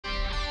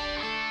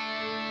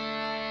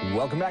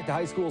Welcome back to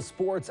High School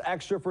Sports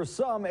Extra. For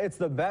some, it's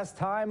the best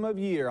time of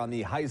year on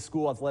the high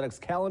school athletics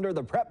calendar.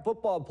 The prep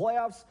football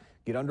playoffs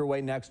get underway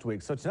next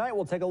week. So tonight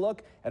we'll take a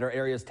look at our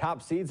area's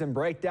top seeds and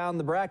break down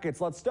the brackets.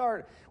 Let's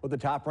start with the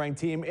top-ranked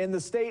team in the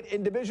state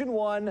in Division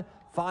I,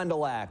 Fond du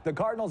Lac. The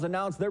Cardinals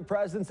announced their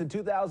presence in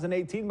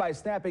 2018 by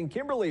snapping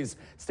Kimberly's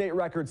state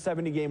record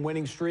 70-game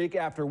winning streak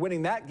after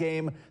winning that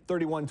game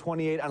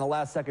 31-28 on a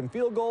last-second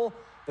field goal.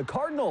 The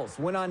Cardinals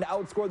went on to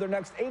outscore their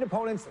next 8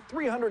 opponents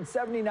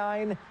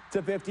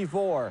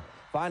 379-54.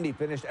 Fondy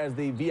finished as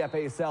the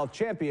VFA South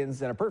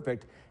champions and a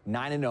perfect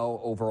 9-0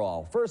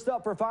 overall. First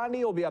up for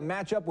Fondy will be a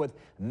matchup with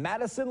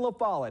Madison La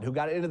Follette, who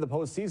got into the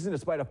postseason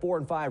despite a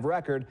 4-5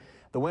 record.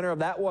 The winner of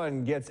that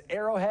one gets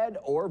Arrowhead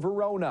or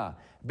Verona.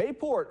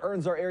 Bayport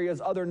earns our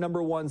area's other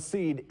 #1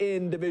 seed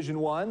in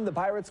Division I. The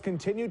Pirates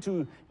continue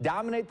to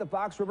dominate the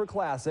Fox River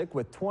Classic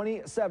with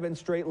 27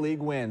 straight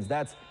league wins.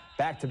 That's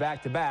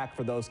back-to-back-to-back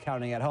for those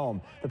counting at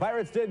home. The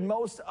Pirates did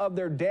most of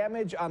their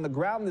damage on the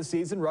ground this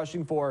season,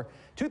 rushing for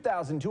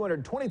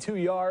 2,222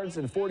 yards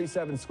and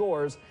 47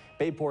 scores.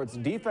 Bayport's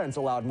defense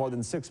allowed more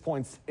than 6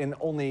 points in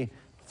only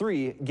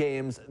 3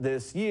 games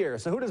this year.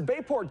 So who does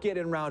Bayport get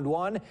in round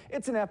 1?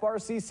 It's an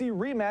FRCC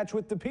rematch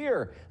with De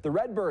Pere. The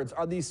Redbirds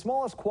are the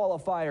smallest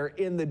qualifier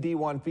in the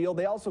D1 field.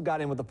 They also got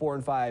in with a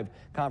 4-5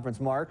 conference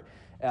mark.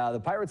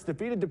 The Pirates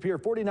defeated De Pere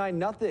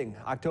 49-0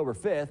 October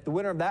 5th. The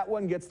winner of that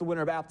one gets the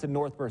winner of Appleton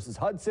North versus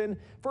Hudson.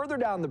 Further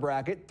down the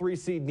bracket,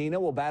 3-seed Neenah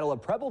will battle a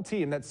Preble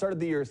team that started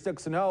the year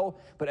 6-0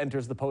 but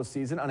enters the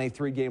postseason on a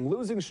 3-game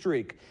losing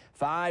streak.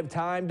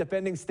 5-time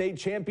defending state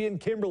champion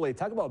Kimberly.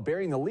 Talk about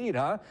burying the lead,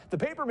 huh? The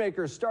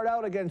Papermakers start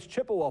out against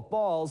Chippewa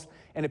Falls,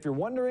 and if you're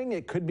wondering,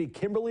 it could be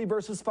Kimberly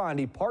versus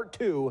Fondy Part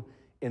 2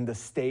 in the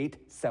state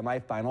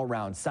semifinal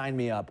round. Sign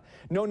me up.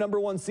 No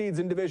 #1 seeds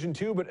in Division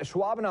II, but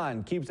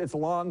Schwabenon keeps its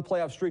long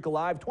playoff streak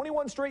alive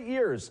 21 straight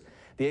years.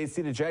 The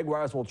 8-seeded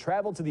Jaguars will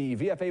travel to the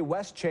VFA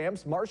West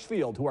champs,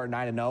 Marshfield, who are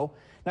 9-0.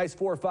 Nice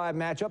 4-5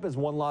 matchup as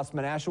one-loss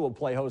Menasha will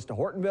play host to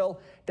Hortonville.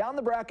 Down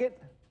the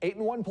bracket,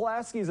 8-1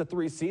 Pulaski is a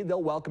 3-seed.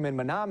 They'll welcome in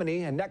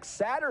Menominee. And next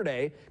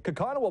Saturday,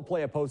 Kaukauna will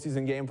play a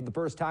postseason game for the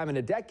first time in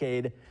a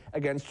decade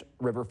against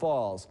River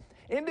Falls.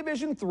 In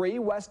Division III,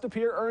 West De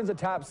Pere earns a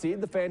top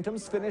seed. The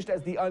Phantoms finished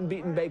as the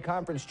unbeaten Bay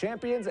Conference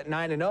champions at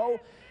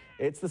 9-0.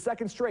 It's the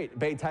second straight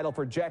Bay title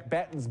for Jack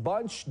Batten's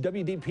bunch.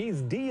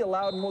 WDP's D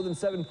allowed more than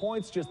 7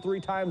 points just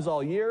 3 times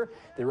all year.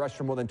 They rushed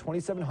for more than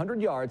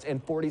 2,700 yards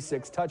and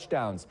 46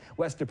 touchdowns.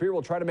 West De Pere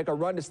will try to make a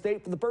run to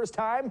state for the first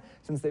time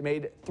since they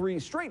made 3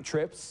 straight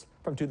trips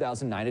from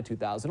 2009 to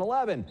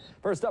 2011.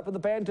 First up for the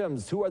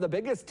Phantoms, who are the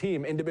biggest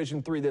team in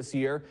Division III this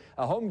year.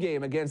 A home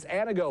game against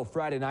Anago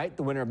Friday night.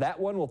 The winner of that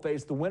one will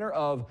face the winner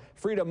of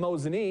Freedom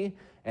Mosinee.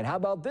 And how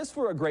about this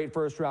for a great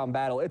first-round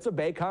battle? It's a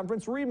Bay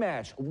Conference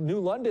rematch. New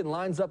London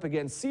lines up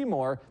against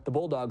Seymour. The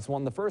Bulldogs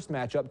won the first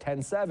matchup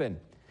 10-7.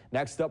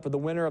 Next up for the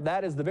winner of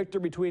that is the victor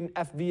between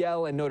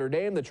FVL and Notre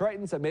Dame. The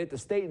Tritons have made it to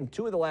state in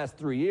 2 of the last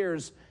 3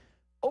 years.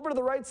 Over to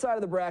the right side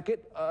of the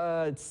bracket,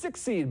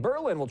 6-seed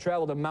Berlin will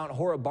travel to Mount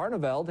Horeb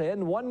Barneveld,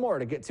 and one more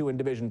to get to in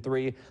Division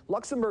III.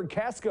 Luxembourg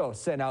Casco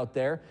sent out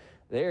there.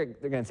 They're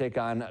going to take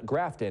on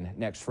Grafton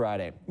next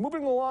Friday.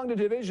 Moving along to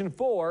Division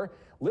IV,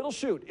 Little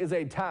Chute is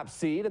a top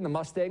seed, and the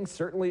Mustangs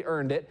certainly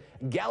earned it,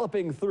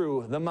 galloping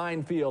through the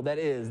minefield that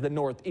is the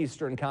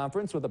Northeastern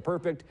Conference with a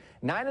perfect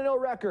 9-0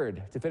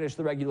 record to finish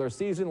the regular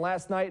season.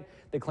 Last night,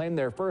 they claimed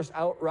their first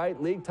outright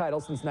league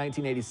title since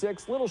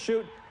 1986. Little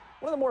Chute,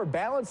 one of the more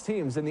balanced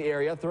teams in the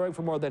area, throwing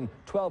for more than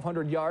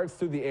 1,200 yards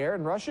through the air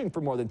and rushing for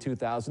more than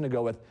 2,000 to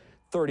go with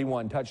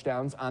 31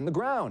 touchdowns on the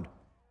ground.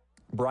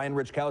 Brian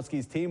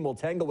Richkowski's team will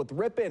tangle with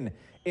Ripon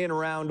in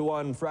round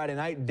 1 Friday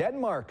night.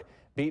 Denmark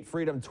beat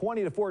Freedom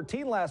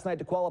 20-14 last night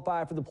to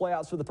qualify for the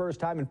playoffs for the first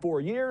time in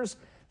 4 years.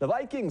 The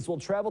Vikings will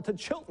travel to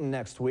Chilton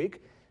next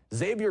week.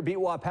 Xavier beat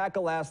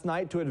Wapaka last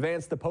night to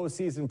advance to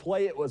postseason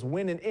play. It was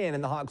winning in,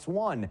 and the Hawks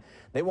won.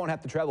 They won't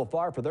have to travel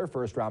far for their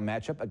first-round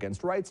matchup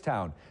against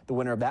Wrightstown. The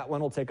winner of that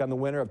one will take on the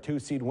winner of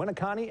 2-seed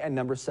Winneconne and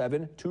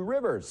 #7 Two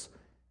Rivers.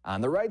 On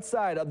the right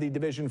side of the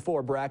Division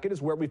IV bracket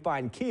is where we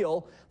find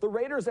Kiel. The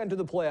Raiders enter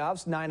the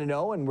playoffs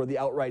 9-0 and were the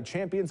outright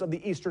champions of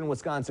the Eastern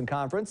Wisconsin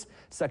Conference.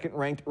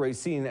 Second-ranked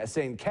Racine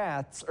St.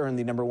 Cats earned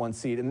the #1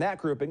 seed in that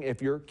grouping, if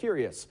you're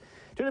curious.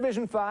 To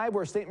Division V,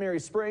 where St.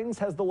 Mary Springs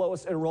has the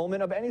lowest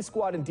enrollment of any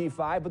squad in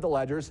D5, but the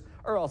Ledgers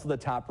are also the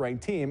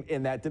top-ranked team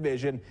in that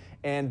division.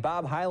 And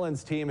Bob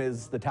Hyland's team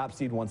is the top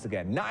seed once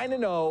again.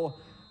 9-0.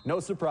 No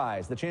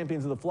surprise, the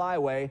champions of the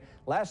Flyway.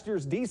 Last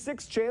year's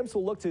D6 champs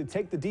will look to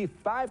take the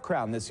D5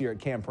 crown this year at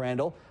Camp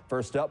Randall.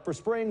 First up for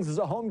Springs is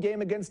a home game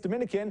against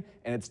Dominican,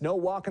 and it's no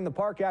walk in the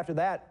park after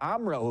that.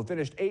 Amro, who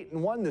finished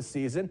 8-1 this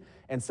season,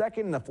 and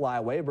second in the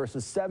Flyway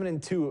versus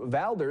 7-2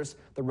 Valders,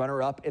 the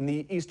runner-up in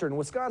the Eastern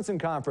Wisconsin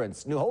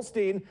Conference. New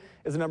Holstein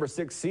is a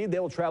 #6 seed. They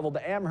will travel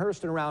to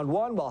Amherst in round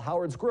 1, while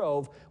Howard's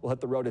Grove will hit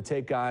the road to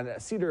take on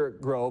Cedar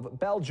Grove,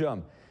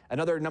 Belgium.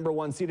 Another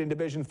 #1 seed in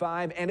Division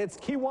 5, and it's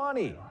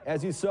Kewanee.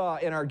 As you saw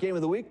in our game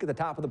of the week at the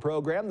top of the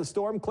program, the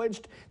Storm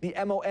clinched the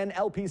MON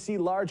LPC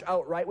Large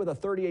outright with a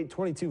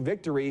 38-22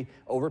 victory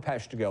over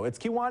Peshtigo. It's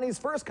Kewanee's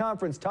first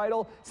conference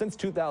title since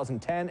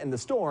 2010, and the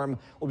Storm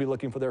will be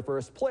looking for their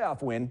first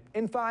playoff win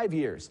in 5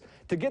 years.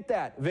 To get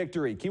that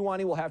victory,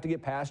 Kewanee will have to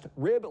get past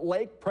Rib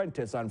Lake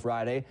Prentice on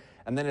Friday,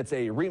 and then it's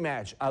a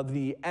rematch of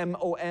the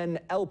MON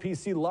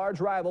LPC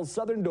Large rivals.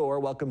 Southern Door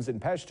welcomes in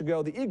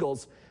Peshtigo. The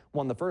Eagles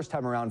won the first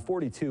time around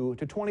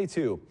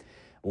 42-22.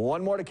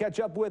 One more to catch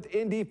up with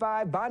in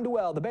D5.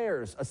 Bonduel, the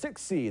Bears, a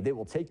 6 seed. They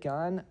will take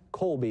on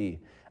Colby.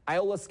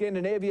 Iola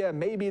Scandinavia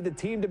may be the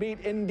team to beat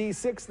in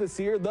D6 this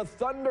year. The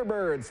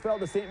Thunderbirds fell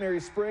to St.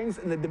 Mary's Springs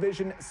in the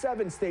Division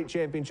 7 state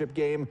championship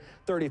game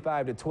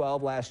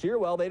 35-12 last year.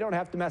 Well, they don't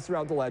have to mess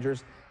around with the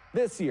ledgers.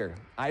 This year,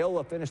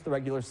 Iola finished the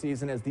regular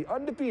season as the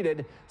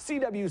undefeated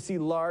CWC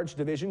Large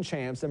Division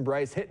champs, and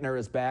Bryce Hittner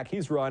is back.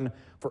 He's run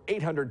for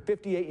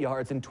 858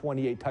 yards and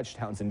 28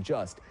 touchdowns in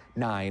just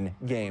 9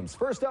 games.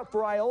 First up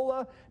for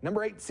Iola,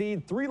 #8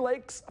 seed Three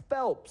Lakes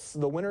Phelps.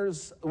 The winner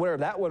of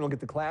that one will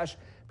get the clash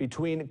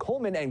between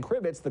Coleman and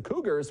Crivets. The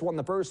Cougars won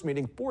the first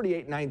meeting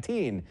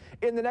 48-19.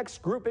 In the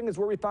next grouping is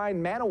where we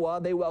find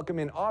Manawa. They welcome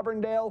in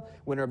Auburndale.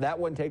 Winner of that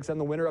one takes on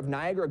the winner of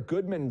Niagara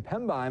Goodman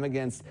Pembine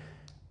against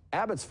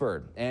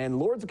Abbotsford. And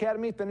Lourdes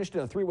Academy finished in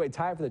a 3-way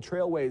tie for the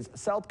Trailways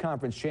South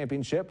Conference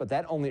Championship, but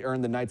that only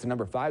earned the Knights a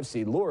 #5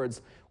 seed.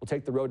 Lourdes will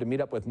take the road to meet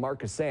up with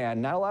Marquesan.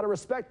 Not a lot of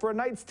respect for a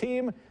Knights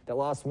team that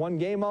lost 1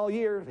 game all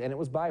year, and it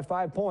was by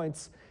 5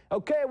 points.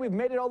 Okay, we've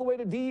made it all the way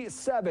to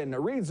D7.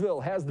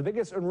 Reedsville has the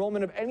biggest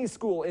enrollment of any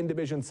school in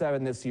Division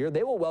 7 this year.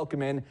 They will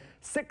welcome in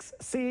 6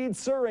 seed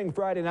Suring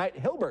Friday night.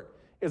 Hilbert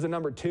is a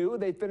 #2.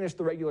 They finished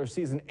the regular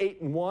season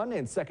 8-1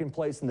 in second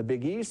place in the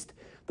Big East.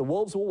 The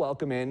Wolves will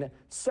welcome in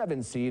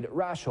 7 seed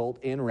Rashholt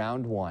in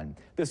round 1.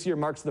 This year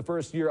marks the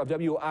first year of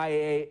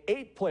WIAA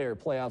 8-player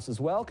playoffs as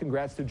well.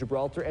 Congrats to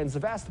Gibraltar and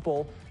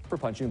Sevastopol for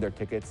punching their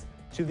tickets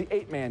to the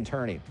 8-man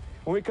tourney.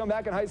 When we come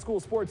back in High School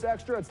Sports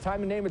Extra, it's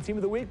time to name a team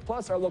of the week,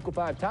 plus our Local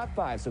 5 Top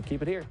 5, so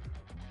keep it here.